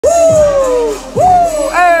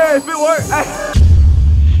if it works.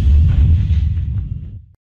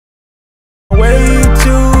 Way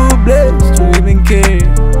too blessed to even care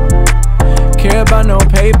about no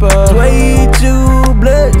paper. Way too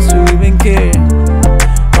blessed to even care.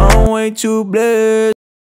 I'm way too blessed.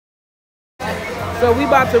 So we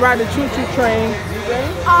about to ride the choo-choo train.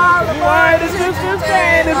 All aboard the choo-choo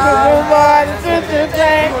train. If we move on the choo-choo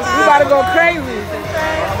train, we about to go crazy.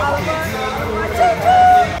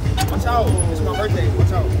 Watch out, it's my birthday.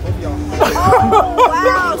 Watch out, both of y'all. Oh,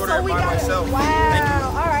 wow. So we got it.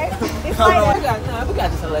 Wow. All right. It's like We got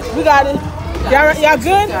this, Alexis. We got it. Y'all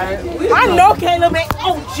good? I know Caleb ain't.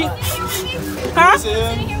 Oh, shit. Huh?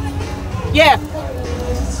 Yeah.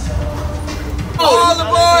 All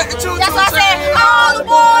aboard the choo-choo train. that's what I said. All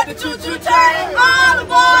aboard the choo-choo train. All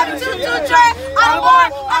aboard the choo-choo train. All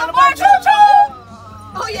aboard choo-choo.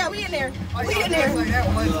 Oh yeah, we in there. We in there.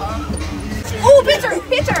 Ooh,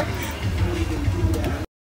 picture.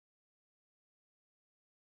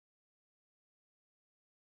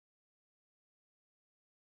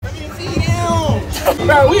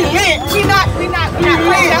 Bro, we lit. We not crazy,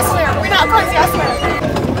 I swear. We not crazy, I swear.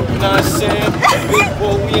 You know what I'm saying? Big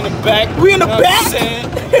boy, we in the back. We in the back?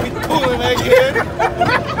 We pulling back here. You know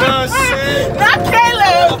what I'm saying? Not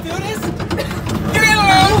Caleb. Feel this? Give me a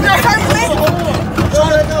little.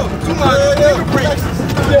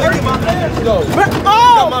 Come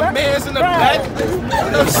on, my man's in the back. You know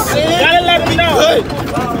what I'm saying? Gotta let him know.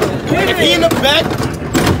 Good. If he in the back,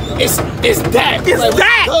 it's that. It's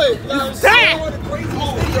that. Good. It's that.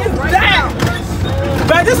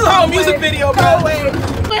 But this is a whole music video, bro.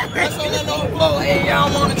 That's all I know, bro. Hey, y'all,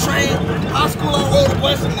 I'm on the train. High school, I rode the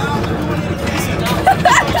bus, and now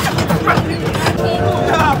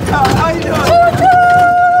How you doing?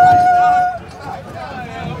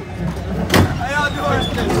 How y'all doing?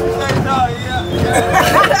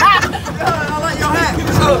 I like your hat.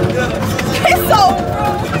 It's so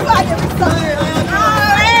rude. You like it so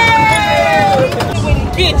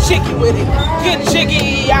Get chicky with it. Get chicky.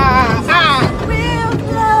 real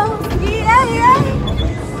close.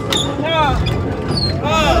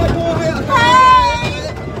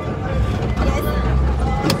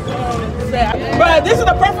 Yeah. But this is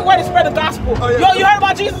the perfect way to spread the gospel. Yo, you heard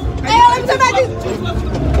about Jesus? Hey, let me tell you about Jesus.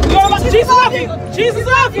 You heard about Jesus loves you. Jesus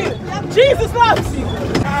loves you. Jesus loves you.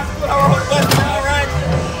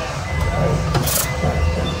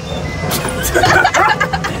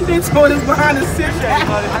 This one is behind the six.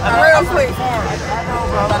 Real quick.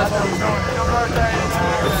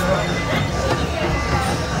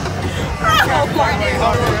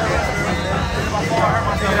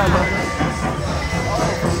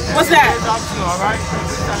 What's that?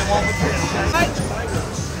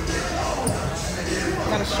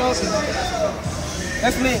 Gotta show you.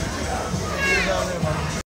 That's me.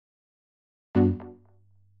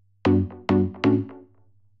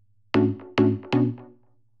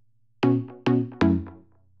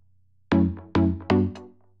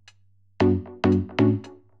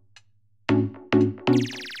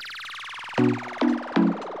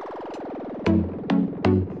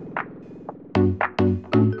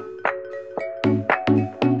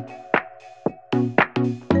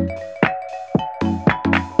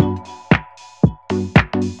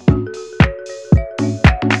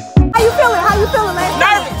 How you feeling, man?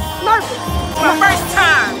 Nervous. My first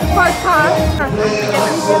time. First time.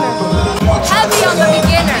 Happy on the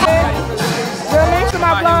beginner. Girl, make sure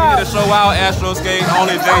my vlog. To show out Astro Skate,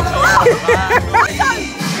 only JG.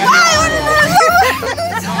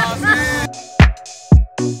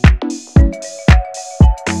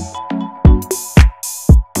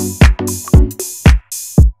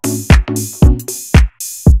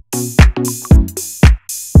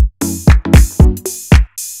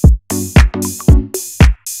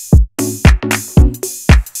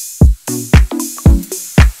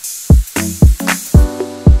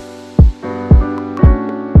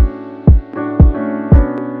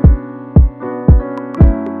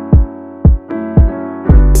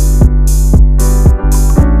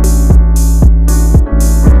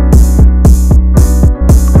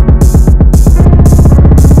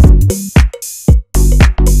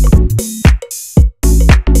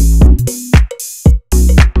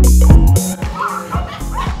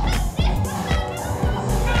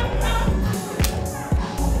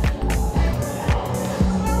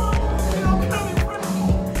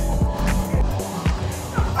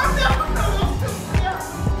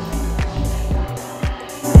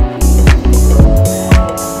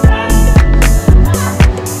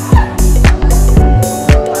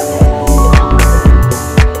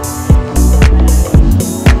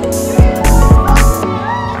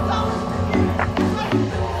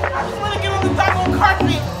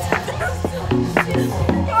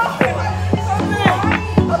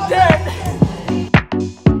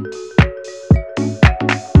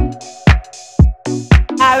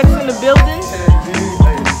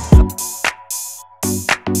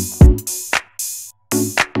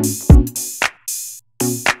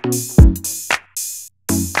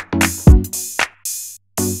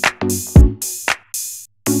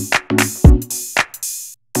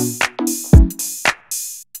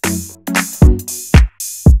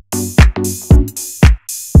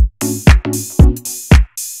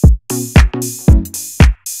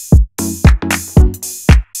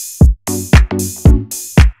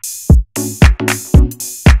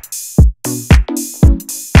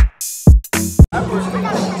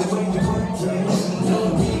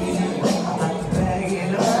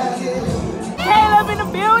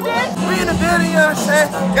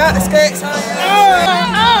 got the skates on.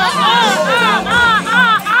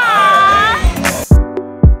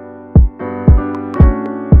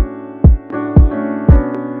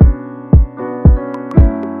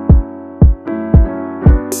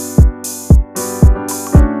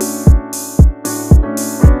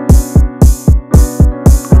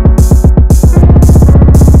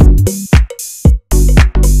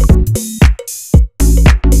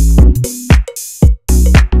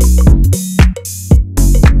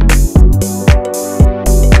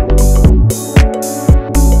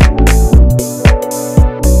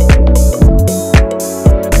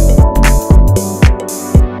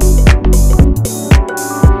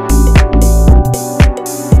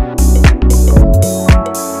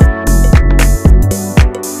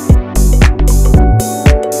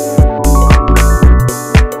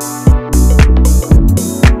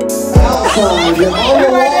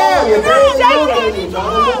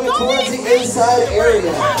 Towards the inside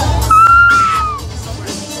area.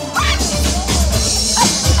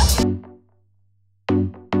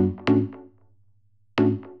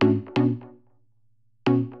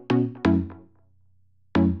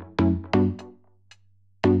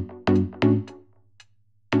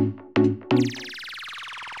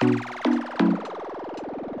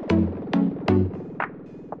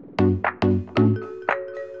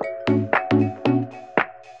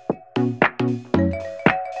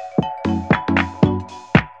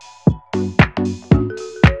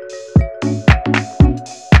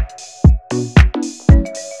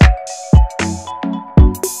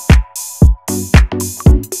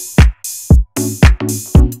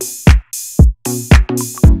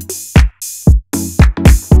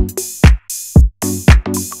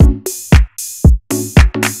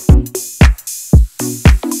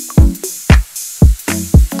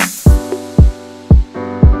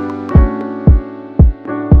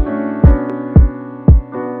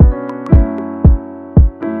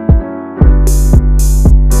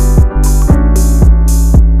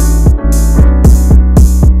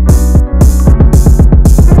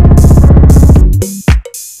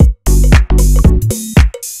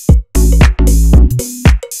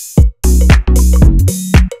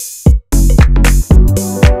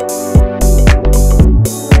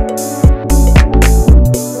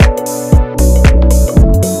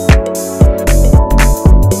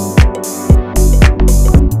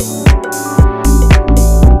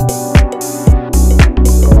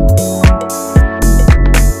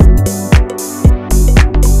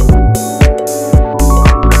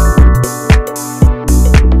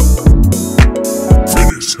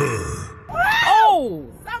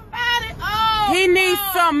 He needs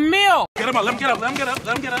some milk. Get him up, let him get up, let him get up,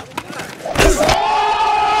 let him get up.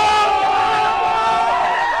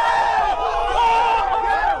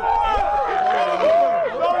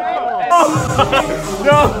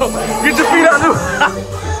 No, get your feet out.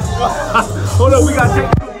 Hold on, we gotta take.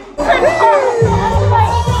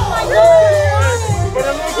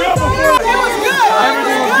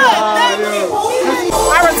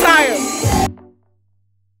 I retired.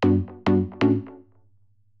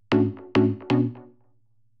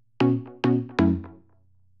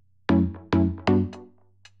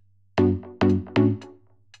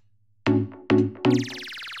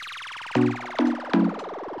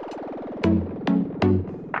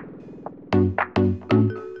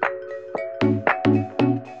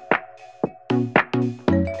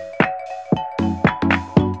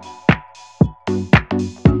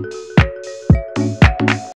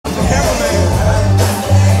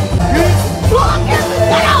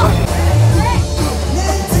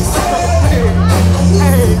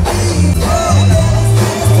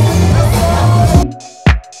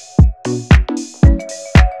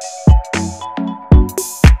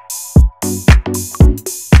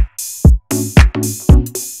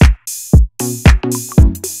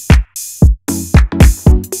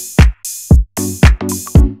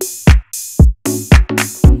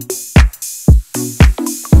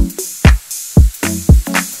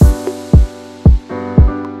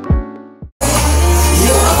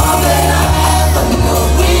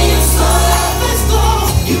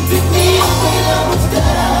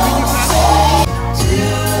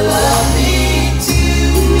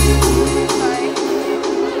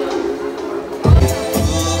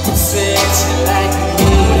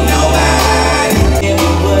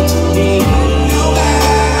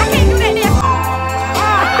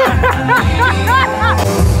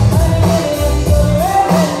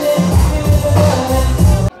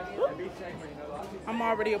 I'm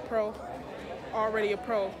already a pro. Already a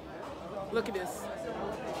pro. Look at this.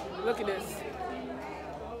 Look at this.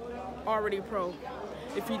 Already a pro.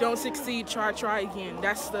 If you don't succeed, try again.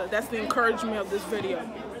 That's the encouragement of this video.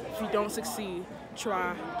 If you don't succeed,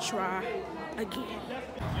 try again.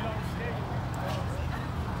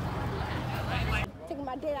 Taking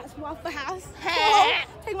my dad out to Waffle House. Hey.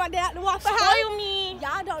 Taking my dad out to Waffle House. Spoil me.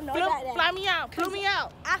 Y'all don't know that. Fly me out. Flew me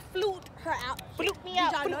out. I flute her out. Flute me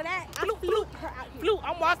out. Y'all know that? I flute her out here. Flute.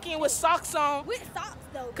 I'm walking with socks on. With socks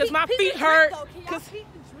though. Cause my feet hurt. Cause peep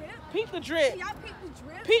the drip. Peep the drip. Can y'all peep the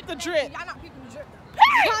drip? Peep the drip. Y'all not peeping the drip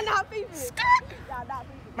though. Y'all not peeping it. Y'all not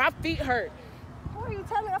peeping it. My feet hurt. What are you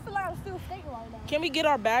telling me? I feel like I'm still skating right now. Can we get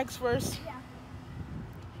our bags first? Yeah.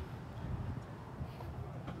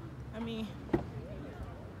 I mean,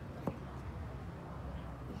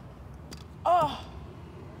 oh,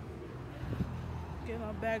 getting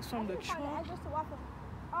our bags from the trunk. Alex,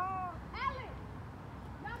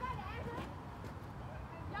 y'all got the address?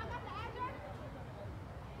 Y'all got the address?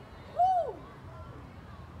 Woo!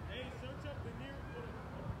 Hey, search up the nearest.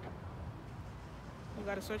 We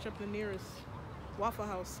gotta search up the nearest Waffle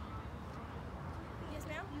House. Yes,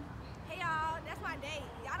 ma'am. Hey, y'all. That's my date.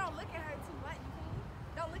 Y'all don't look at her too much.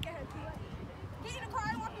 Don't look at her too much. Get in the car.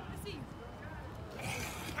 I don't want people to see you.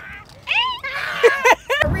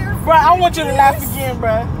 Bro, I want you to laugh again,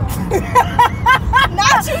 bro.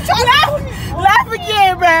 Not you trying to Laugh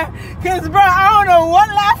again, bro. Cause, bro, I don't know what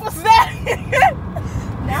laugh was that.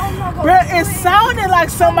 Now I'm not Bro, it sounded like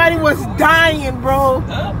somebody was dying, bro.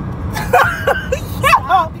 because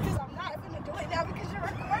I'm not going to do it now because you're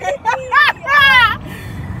recording me.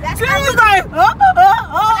 That's She was like, I'm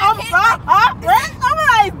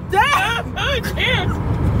like, damn.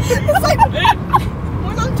 It's like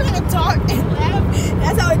when I'm trying to talk and laugh,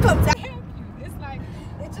 that's how it comes out. It's like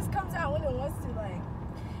it just comes out when it wants to. Like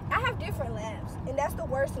I have different laughs, and that's the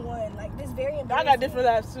worst one. Like this very embarrassing. I got different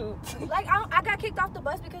laughs too. Like I got kicked off the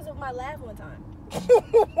bus because of my laugh one time.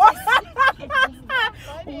 What?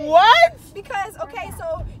 What? Because okay,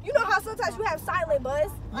 so you know how sometimes you have silent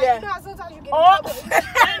buzz. Like, Yeah. You know how sometimes you get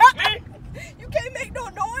you can't make no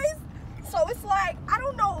noise. So it's like I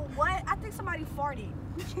don't know what. I think somebody farted,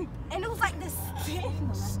 and it was like this.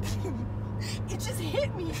 It just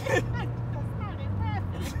hit me.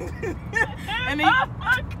 And then, I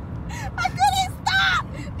couldn't stop.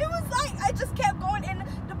 It was like I just kept going, and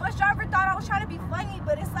the bus driver thought I was trying to be funny,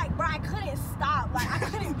 but it's like, bro, I couldn't stop. Like I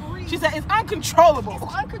couldn't breathe. she said it's uncontrollable.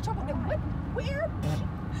 It's uncontrollable. And what? Where?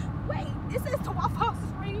 Wait, it says the Waffle House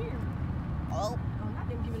is right here. Oh, I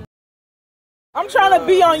didn't give it. I'm trying to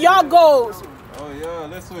be on y'all goals. Oh yeah,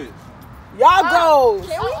 let's switch. Y'all goals.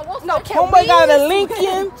 Can we? No, can Homeboy we? got a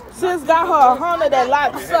Lincoln. Sis got her a Honda that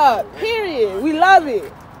lights up. Period. We love it.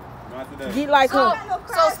 Get like her.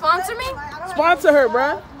 So sponsor me? Sponsor her,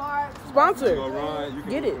 bruh. Sponsor. Go run. You can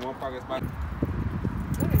Get it. One pocket spot.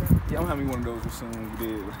 Yeah, I'm having one of those as soon as you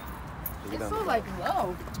did. It's so like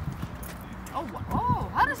low. Oh,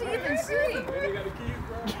 how does he even see?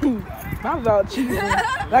 My dog cheating.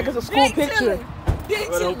 Like it's a school picture. Big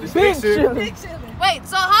chillin'. Big chillin'. Big chillin'. Wait,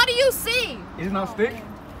 so how do you see? Is no stick?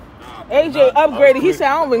 AJ upgraded. He said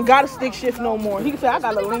I don't even got a stick shift no more. He said I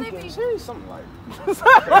got a Lincoln. Something like.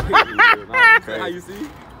 Okay. How you see?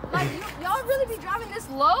 Like, y'all really be driving this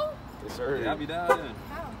low? Yes, sir. Yeah, I be down there.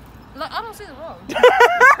 Like, I don't see the road.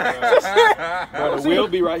 Bro, the wheel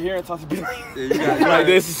be right here and talk to me. Yeah, you got it like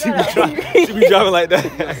this. She be driving like that.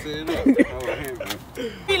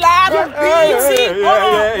 We live on BET.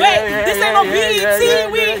 Wait, this ain't no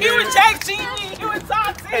BET. We ain't here with Jack G. We ain't here with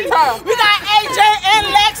Toxie. We got AJ and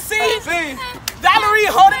Lexi. Valerie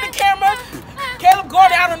holding the camera. Caleb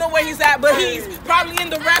Gordon, I don't know where he's at, but he's probably in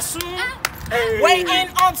the restroom. Waiting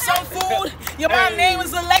on some food. Yeah, my name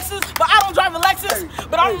is Alexis, but I don't drive a Lexus.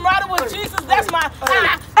 But I'm riding with Jesus. That's my.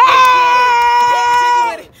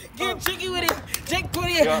 Get jiggy with it. Jig with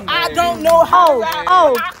it. I don't know how.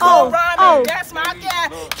 That's my guy.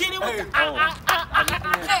 Get it with the.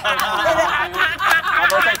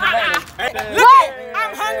 Look,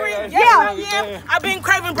 I'm hungry. Yes, I am. I've been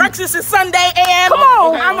craving breakfast since Sunday, and come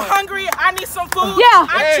on, I'm hungry. I need some food. Yeah,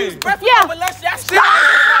 I choose breakfast over lunch. That's Come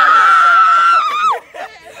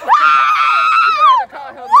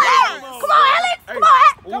on, Alex. Come on,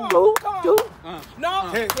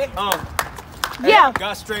 No. Yeah.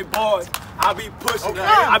 Got straight bars. I be pushing.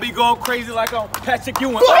 I be going crazy like on Patrick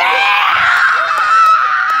Ewing.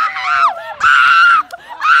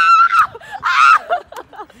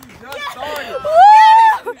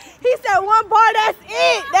 He said one bar, that's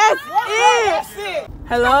it. That's it.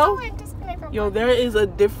 Hello? Yo, there is a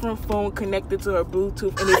different phone connected to her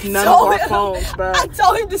Bluetooth, and it's none of our phones, bro. I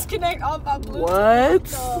told him disconnect off my Bluetooth. What?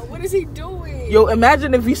 What is he doing? Yo,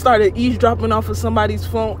 imagine if he started eavesdropping off of somebody's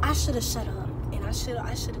phone. I should have shut up, and I should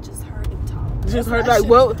have just heard him talk. just heard like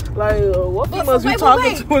what females you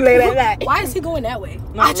talking to late at night? Why is he going that way?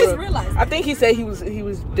 No, I just realized. I think he said he was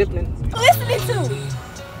dipping. Listening to.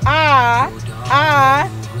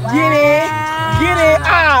 Get it,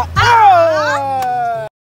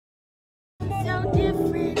 So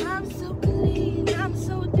different, I'm so clean, I'm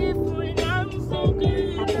so different, I'm so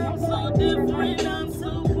clean, I'm so different, I'm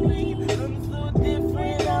so clean, I'm so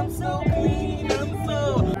different, I'm so clean, I'm so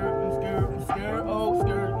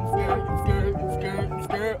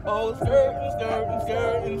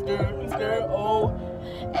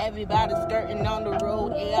everybody skirting on the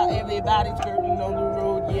road, yeah, everybody skirting on the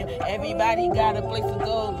road, yeah, everybody got a place to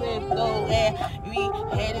go, yeah, we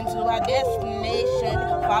heading to our destination,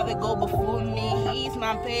 Father go before me, he's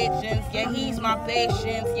my patience, yeah, he's my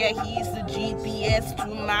patience, yeah, he's the GPS to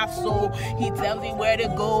my soul, he tells me where to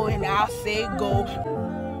go and I'll say go.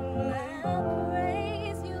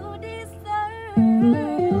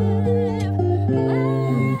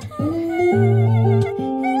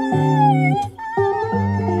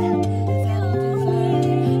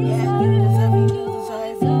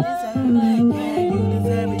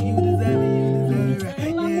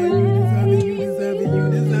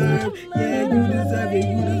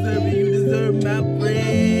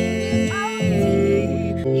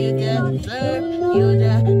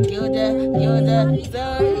 You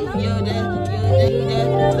deserve